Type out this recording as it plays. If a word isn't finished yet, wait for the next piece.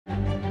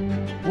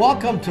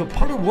Welcome to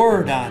Put a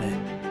Word on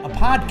It, a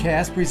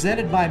podcast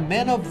presented by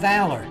Men of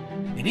Valor.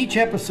 In each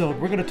episode,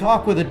 we're going to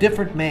talk with a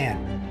different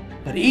man,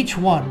 but each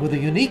one with a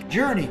unique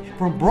journey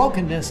from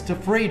brokenness to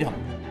freedom.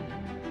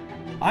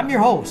 I'm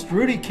your host,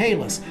 Rudy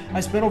Kalis.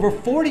 I spent over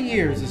 40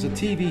 years as a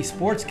TV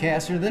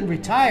sportscaster, then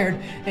retired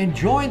and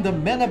joined the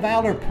Men of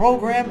Valor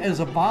program as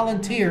a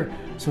volunteer.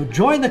 So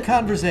join the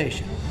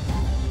conversation.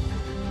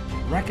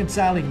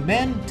 Reconciling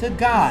men to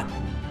God,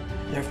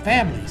 their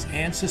families,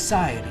 and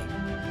society.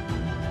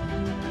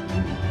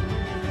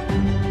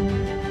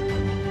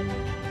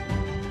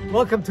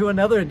 Welcome to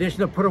another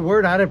edition of Put a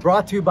Word on It,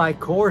 brought to you by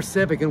Core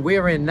Civic, and we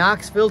are in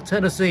Knoxville,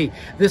 Tennessee.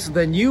 This is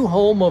the new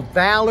home of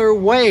Valor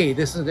Way.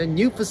 This is the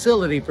new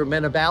facility for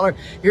Men of Valor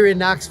here in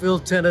Knoxville,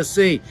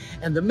 Tennessee.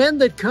 And the men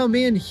that come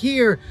in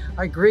here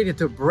are greeted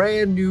to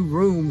brand new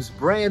rooms,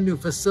 brand new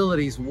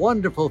facilities,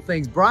 wonderful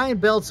things. Brian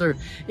Belser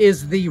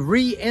is the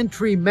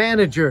re-entry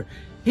manager.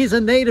 He's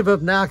a native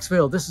of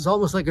Knoxville. This is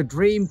almost like a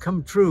dream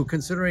come true,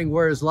 considering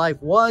where his life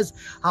was,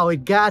 how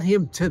it got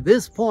him to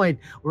this point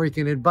where he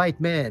can invite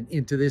men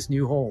into this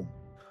new home.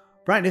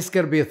 Brian, this is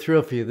going to be a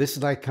thrill for you. This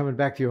is like coming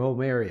back to your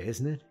home area,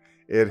 isn't it?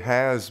 It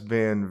has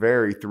been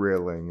very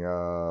thrilling,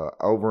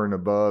 over and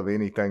above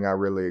anything I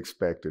really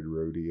expected,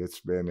 Rudy. It's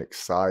been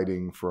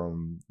exciting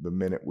from the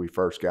minute we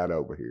first got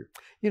over here.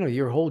 You know,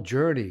 your whole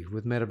journey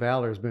with Men of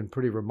Valor has been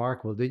pretty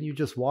remarkable. Didn't you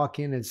just walk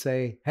in and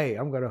say, hey,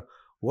 I'm going to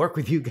work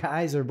with you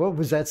guys, or what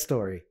was that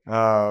story?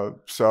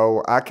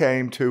 So I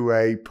came to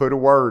a Put a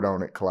Word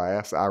on It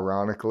class,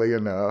 ironically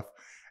enough,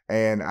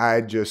 and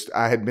I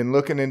had been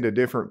looking into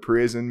different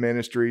prison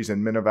ministries,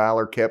 and Men of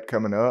Valor kept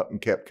coming up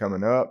and kept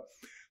coming up.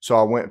 So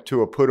I went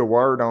to a Put a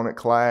Word on It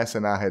class,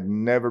 and I had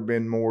never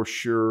been more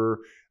sure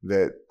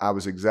that I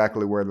was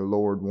exactly where the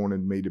Lord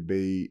wanted me to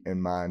be in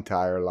my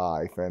entire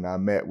life. And I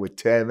met with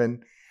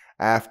Tevin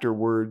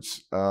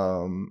afterwards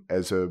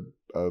as a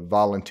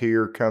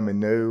volunteer coming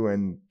new,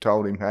 and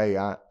told him, hey,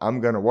 I'm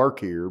going to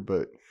work here,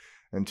 but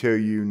until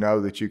you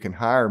know that you can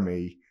hire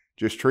me,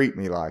 just treat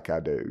me like I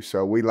do.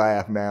 So we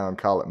laugh now and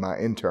call it my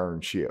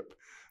internship.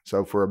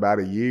 So for about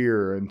a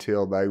year,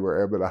 until they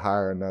were able to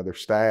hire another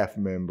staff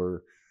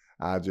member,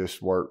 I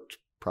just worked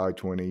probably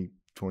 20,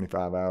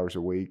 25 hours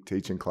a week,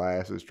 teaching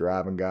classes,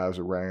 driving guys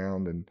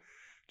around, and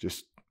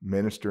just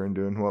ministering,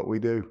 doing what we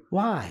do.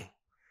 Why?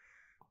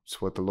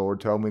 It's what the Lord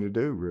told me to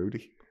do,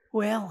 Rudy.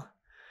 Well,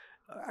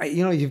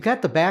 you know, you've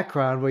got the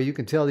background where you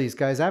can tell these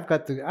guys,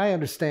 I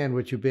understand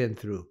what you've been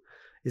through.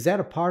 Is that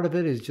a part of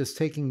it, is just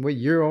taking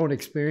your own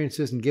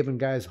experiences and giving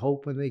guys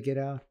hope when they get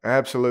out?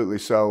 Absolutely.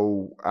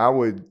 So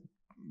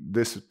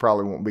this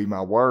probably won't be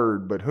my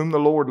word, but whom the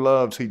Lord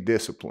loves, he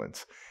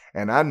disciplines.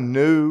 And I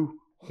knew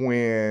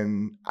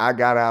when I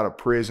got out of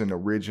prison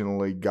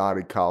originally, God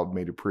had called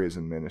me to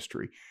prison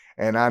ministry.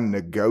 And I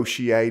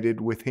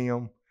negotiated with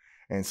him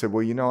and said,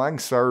 well, you know, I can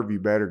serve you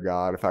better,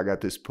 God, if I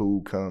got this pool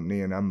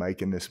company and I'm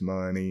making this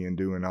money and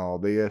doing all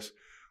this.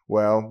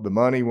 Well, the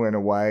money went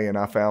away, and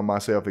I found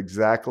myself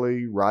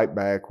exactly right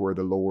back where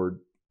the Lord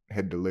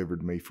had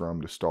delivered me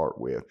from to start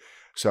with.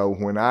 So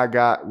when I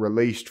got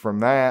released from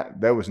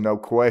that, there was no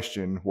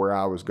question where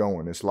I was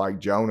going. It's like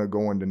Jonah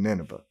going to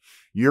Nineveh.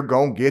 You're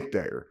going to get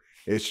there.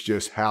 It's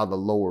just how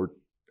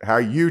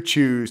you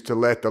choose to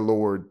let the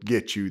Lord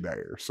get you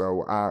there.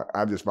 So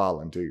I just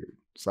volunteered.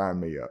 Sign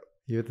me up.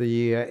 You're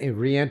the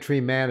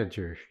re-entry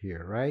manager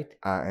here, right?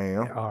 I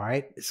am. All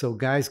right. So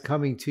guys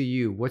coming to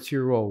you, what's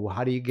your role?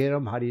 How do you get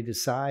them? How do you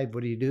decide?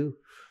 What do you do?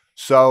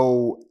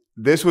 So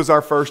this was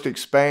our first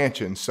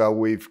expansion, so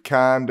we've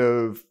kind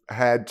of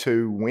had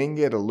to wing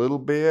it a little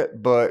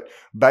bit, but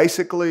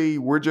basically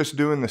we're just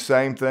doing the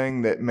same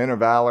thing that Men of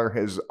Valor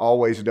has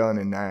always done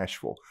in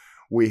Nashville.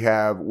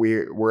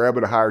 We're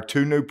able to hire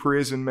 2 new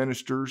prison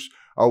ministers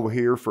over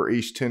here for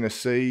East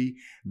Tennessee.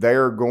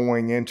 They're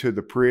going into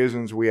the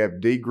prisons. We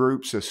have D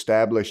groups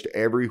established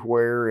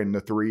everywhere in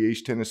the 3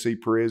 East Tennessee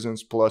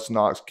prisons, plus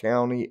Knox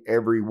County,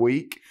 every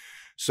week.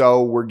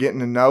 So we're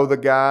getting to know the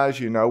guys.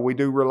 You know, we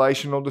do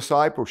relational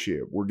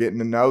discipleship. We're getting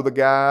to know the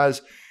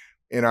guys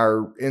in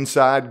our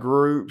inside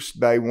groups.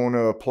 They want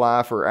to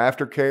apply for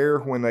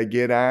aftercare when they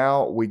get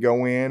out. We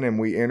go in and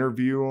we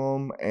interview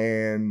them,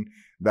 and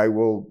they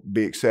will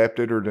be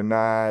accepted or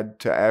denied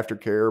to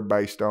aftercare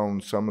based on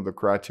some of the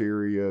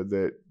criteria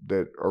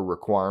that are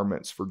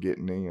requirements for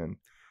getting in.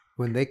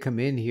 When they come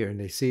in here and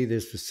they see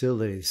this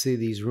facility, they see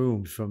these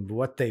rooms from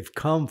what they've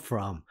come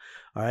from,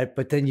 all right,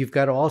 but then you've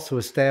got to also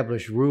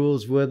establish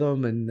rules with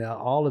them, and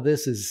all of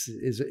this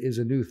is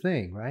a new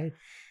thing, right?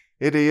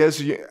 It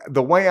is.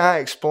 The way I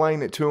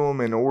explain it to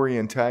them in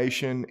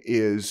orientation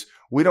is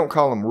we don't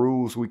call them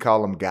rules, we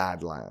call them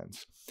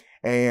guidelines.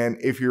 And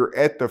if you're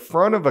at the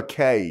front of a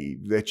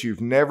cave that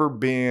you've never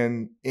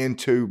been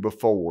into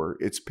before,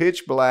 it's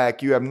pitch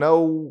black, you have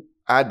no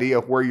idea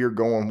where you're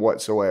going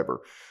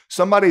whatsoever.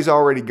 Somebody's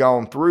already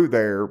gone through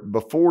there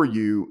before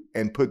you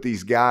and put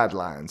these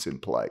guidelines in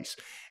place.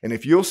 And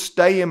if you'll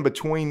stay in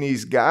between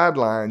these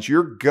guidelines,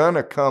 you're going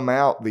to come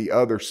out the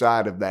other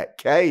side of that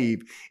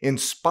cave in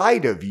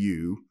spite of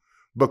you,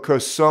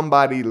 because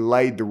somebody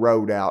laid the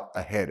road out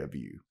ahead of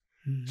you.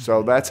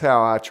 So that's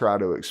how I try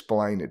to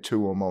explain it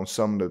to them on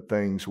some of the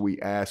things we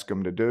ask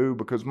them to do,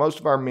 because most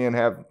of our men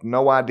have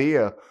no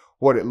idea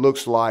what it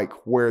looks like,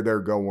 where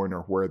they're going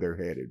or where they're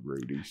headed,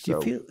 Rudy.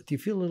 So do you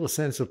feel a little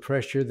sense of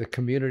pressure? The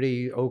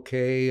community,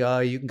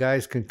 okay, you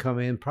guys can come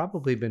in,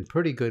 probably been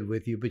pretty good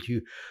with you, but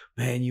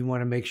you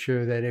want to make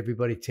sure that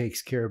everybody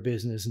takes care of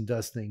business and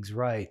does things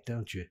right,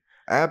 don't you?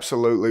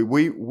 absolutely.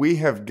 We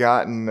have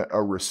gotten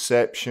a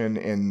reception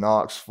in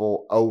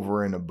Knoxville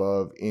over and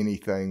above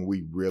anything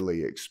we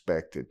really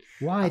expected.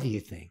 Why do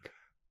you think?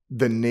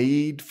 The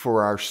need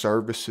for our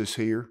services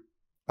here.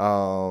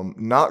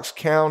 Knox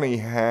County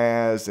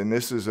has, and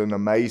this is an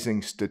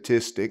amazing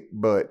statistic,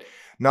 but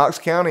Knox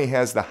County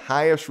has the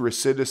highest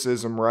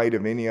recidivism rate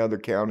of any other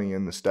county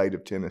in the state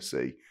of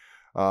Tennessee.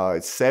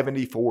 It's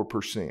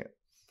 74%.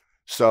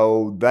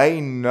 So they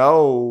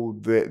know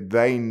that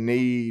they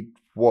need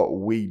what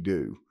we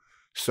do.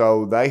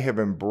 So they have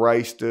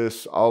embraced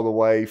us all the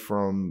way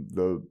from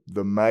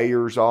the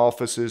mayor's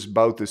offices,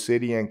 both the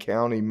city and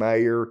county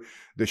mayor,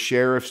 the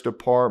sheriff's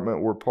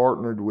department. We're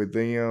partnered with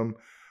them.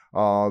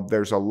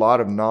 There's a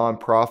lot of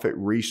nonprofit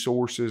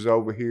resources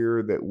over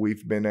here that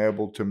we've been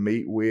able to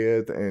meet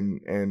with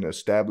and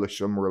establish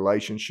some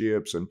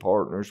relationships and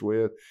partners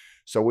with.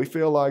 So we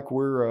feel like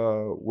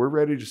we're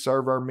ready to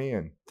serve our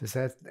men. Does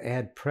that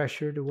add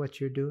pressure to what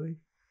you're doing?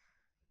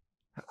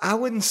 I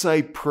wouldn't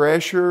say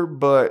pressure,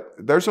 but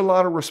there's a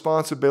lot of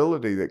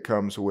responsibility that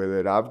comes with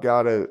it. I've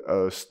got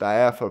a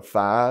staff of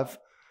 5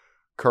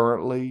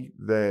 currently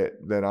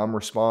that I'm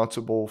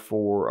responsible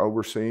for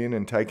overseeing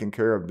and taking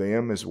care of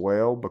them as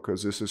well,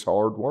 because this is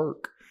hard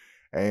work.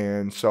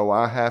 And so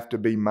I have to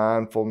be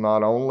mindful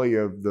not only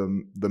of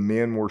the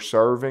men we're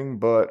serving,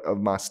 but of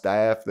my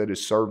staff that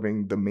is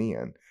serving the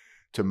men,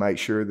 to make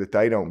sure that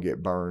they don't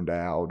get burned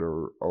out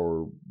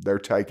or they're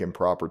taking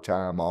proper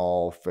time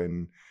off,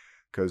 and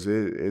because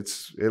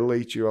it'll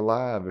eat you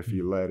alive if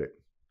you let it.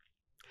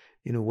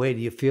 In a way, do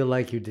you feel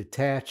like you're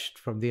detached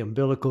from the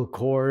umbilical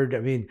cord? I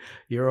mean,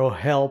 your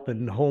help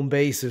and home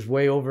base is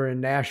way over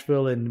in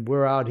Nashville, and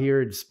we're out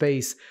here in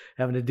space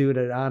having to do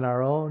it on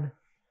our own?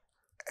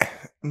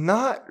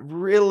 Not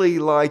really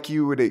like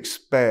you would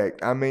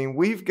expect. I mean,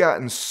 we've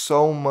gotten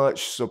so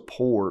much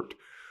support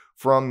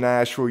from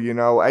Nashville. You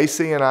know,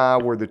 AC and I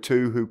were the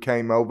 2 who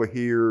came over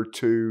here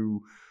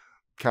to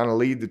kind of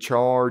lead the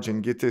charge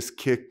and get this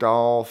kicked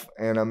off.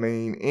 And I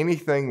mean,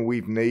 anything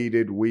we've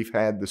needed, we've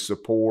had the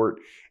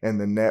support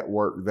and the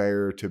network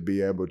there to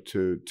be able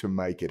to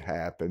make it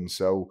happen.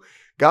 So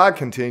God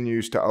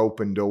continues to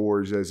open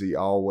doors, as he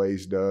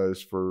always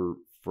does, for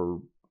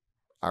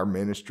our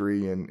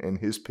ministry and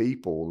his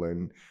people.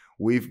 And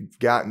we've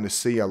gotten to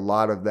see a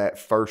lot of that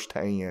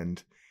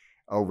firsthand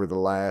over the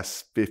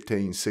last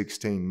 15,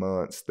 16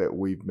 months that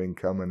we've been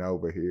coming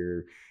over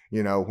here.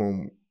 You know,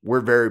 when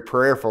we're very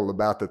prayerful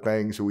about the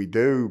things we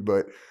do,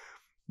 but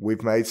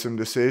we've made some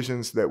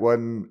decisions that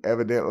wasn't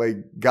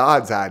evidently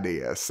God's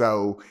idea.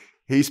 So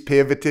he's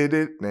pivoted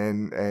it,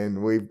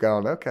 and we've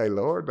gone, okay,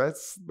 Lord,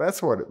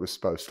 that's what it was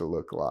supposed to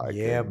look like.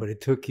 Yeah, but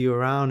it took you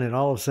around and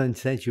all of a sudden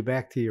sent you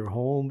back to your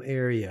home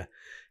area.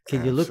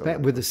 Can you look back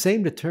with the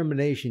same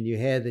determination you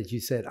had that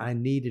you said, I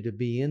needed to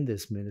be in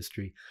this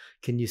ministry?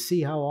 Can you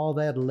see how all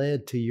that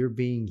led to your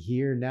being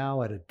here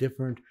now at a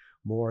different,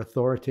 more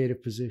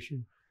authoritative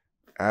position?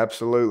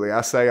 Absolutely.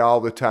 I say all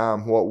the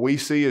time, what we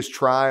see as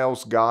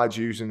trials, God's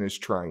using as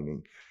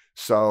training.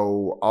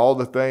 So all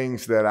the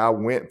things that I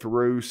went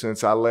through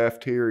since I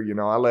left here, you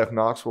know, I left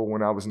Knoxville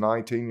when I was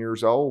 19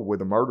 years old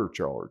with a murder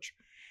charge,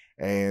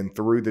 and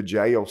through the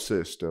jail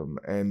system.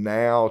 And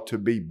now to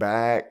be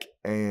back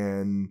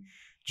and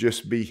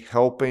just be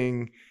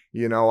helping,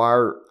 you know,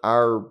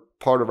 our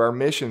part of our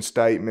mission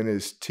statement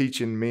is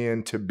teaching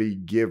men to be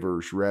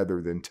givers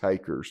rather than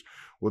takers.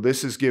 Well,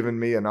 this has given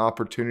me an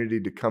opportunity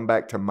to come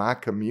back to my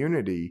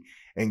community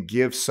and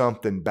give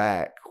something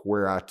back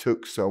where I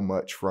took so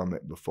much from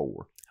it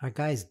before. Are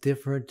guys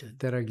different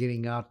that are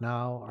getting out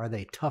now? Are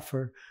they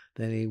tougher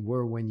than they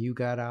were when you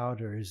got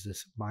out, or is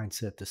this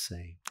mindset the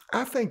same?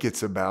 I think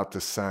it's about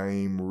the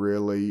same,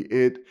 really.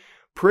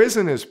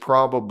 Prison has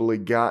probably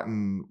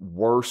gotten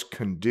worse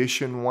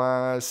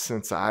condition-wise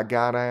since I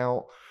got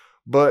out,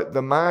 but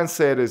the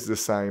mindset is the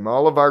same.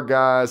 All of our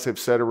guys have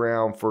sat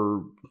around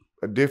for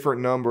a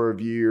different number of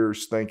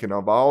years thinking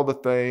of all the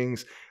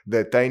things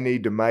that they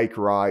need to make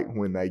right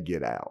when they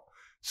get out.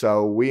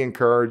 So we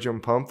encourage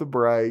them, pump the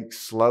brakes,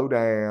 slow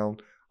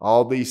down.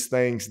 All these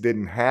things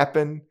didn't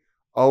happen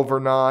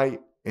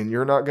overnight, and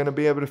you're not going to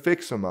be able to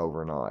fix them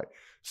overnight.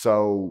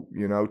 So,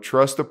 you know,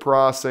 trust the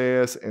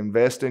process,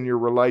 invest in your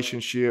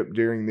relationship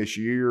during this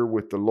year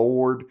with the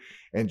Lord,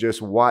 and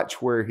just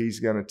watch where he's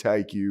going to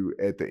take you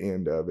at the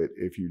end of it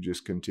if you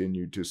just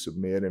continue to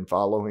submit and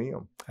follow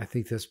him. I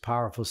think that's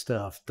powerful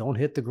stuff. Don't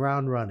hit the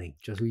ground running.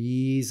 Just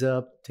ease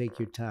up, take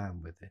your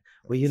time with it.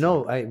 Well, you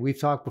know,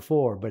 we've talked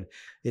before, but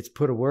it's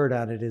Put a Word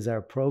on It is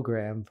our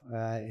program.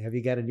 Have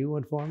you got a new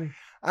one for me?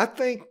 I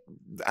think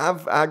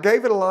I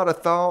gave it a lot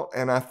of thought,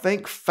 and I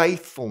think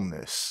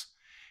faithfulness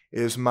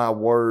is my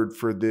word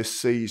for this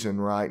season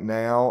right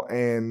now.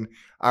 And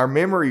our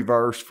memory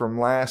verse from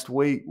last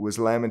week was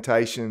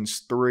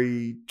Lamentations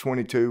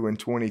 3:22 and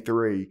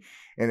 23.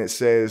 And it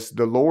says,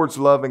 "The Lord's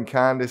loving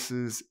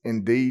kindnesses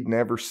indeed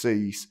never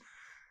cease,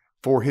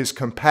 for his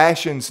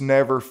compassions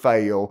never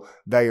fail.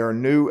 They are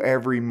new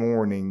every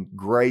morning.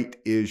 Great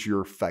is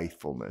your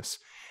faithfulness."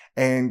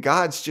 And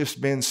God's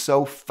just been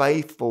so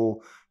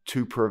faithful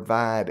to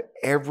provide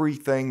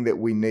everything that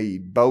we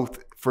need,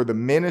 both for the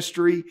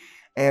ministry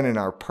and in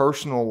our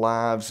personal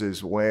lives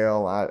as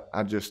well.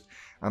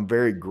 I'm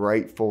very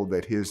grateful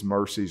that his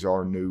mercies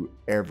are new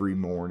every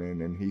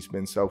morning, and he's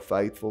been so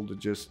faithful to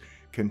just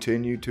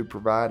continue to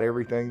provide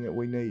everything that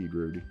we need,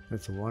 Rudy.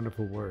 That's a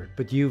wonderful word.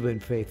 But you've been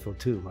faithful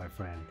too, my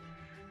friend.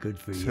 Good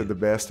for you. To the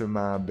best of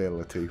my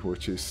ability,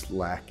 which is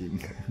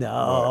lacking.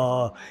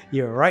 No,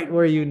 you're right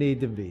where you need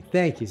to be.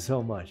 Thank you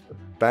so much.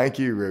 Thank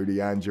you,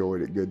 Rudy. I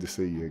enjoyed it. Good to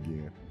see you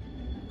again.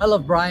 I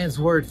love Brian's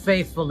word,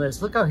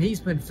 faithfulness. Look how he's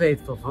been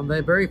faithful from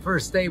the very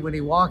first day when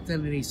he walked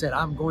in and he said,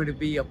 I'm going to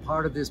be a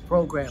part of this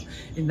program.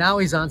 And now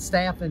he's on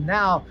staff, and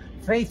now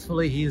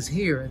faithfully he is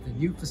here at the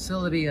new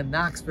facility in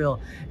Knoxville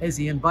as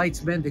he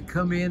invites men to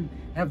come in,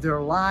 have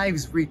their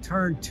lives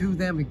returned to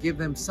them, and give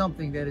them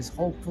something that is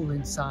hopeful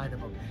inside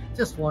of them.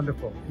 Just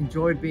wonderful.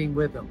 Enjoyed being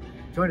with them.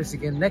 Join us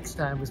again next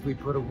time as we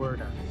put a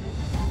word on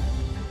it.